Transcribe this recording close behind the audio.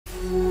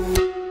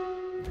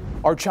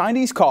Are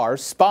Chinese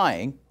cars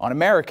spying on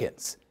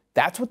Americans?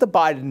 That's what the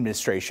Biden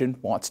administration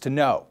wants to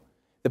know.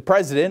 The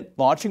president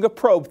launching a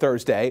probe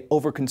Thursday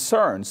over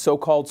concerns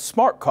so-called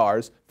smart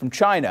cars from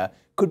China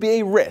could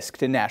be a risk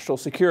to national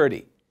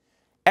security.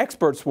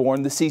 Experts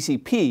warn the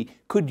CCP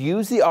could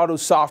use the auto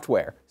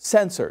software,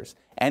 sensors,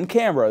 and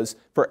cameras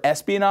for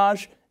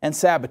espionage and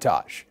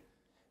sabotage.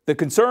 The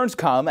concerns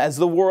come as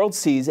the world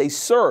sees a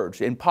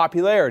surge in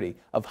popularity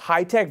of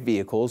high-tech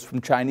vehicles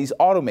from Chinese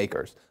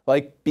automakers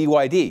like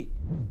BYD.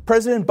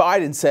 President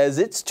Biden says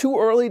it's too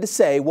early to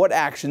say what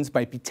actions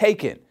might be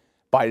taken.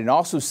 Biden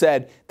also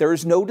said there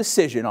is no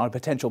decision on a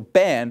potential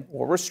ban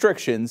or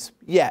restrictions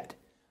yet.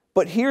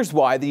 But here's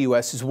why the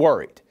U.S. is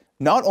worried.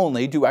 Not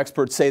only do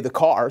experts say the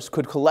cars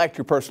could collect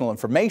your personal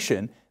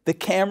information, the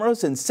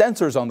cameras and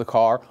sensors on the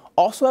car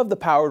also have the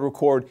power to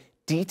record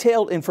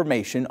detailed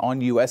information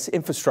on U.S.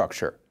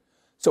 infrastructure.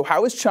 So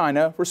how is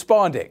China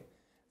responding?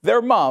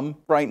 They're mum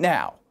right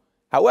now.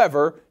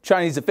 However,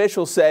 Chinese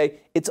officials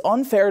say it's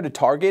unfair to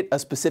target a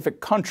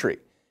specific country.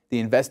 The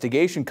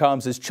investigation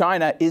comes as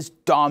China is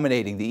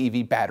dominating the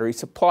EV battery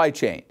supply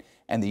chain,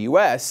 and the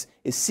U.S.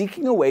 is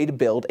seeking a way to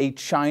build a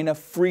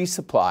China-free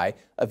supply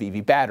of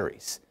EV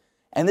batteries.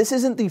 And this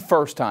isn't the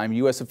first time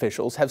U.S.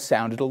 officials have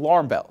sounded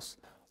alarm bells.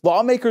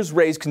 Lawmakers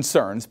raised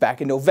concerns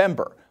back in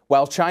November,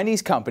 while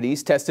Chinese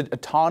companies tested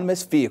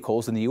autonomous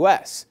vehicles in the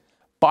U.S.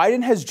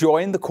 Biden has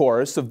joined the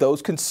chorus of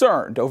those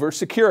concerned over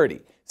security,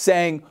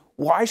 saying,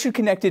 why should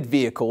connected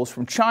vehicles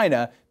from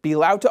China be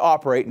allowed to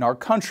operate in our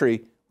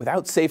country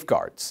without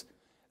safeguards?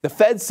 The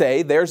feds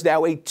say there's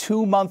now a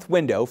 2-month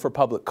window for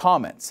public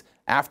comments,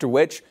 after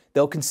which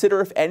they'll consider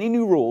if any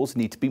new rules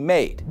need to be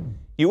made.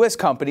 U.S.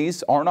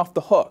 companies aren't off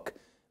the hook.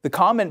 The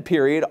comment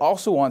period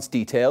also wants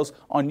details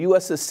on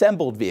U.S.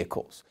 assembled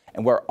vehicles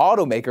and where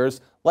automakers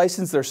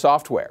license their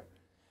software.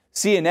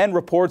 CNN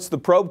reports the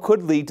probe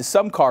could lead to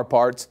some car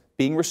parts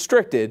being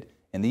restricted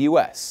in the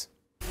U.S.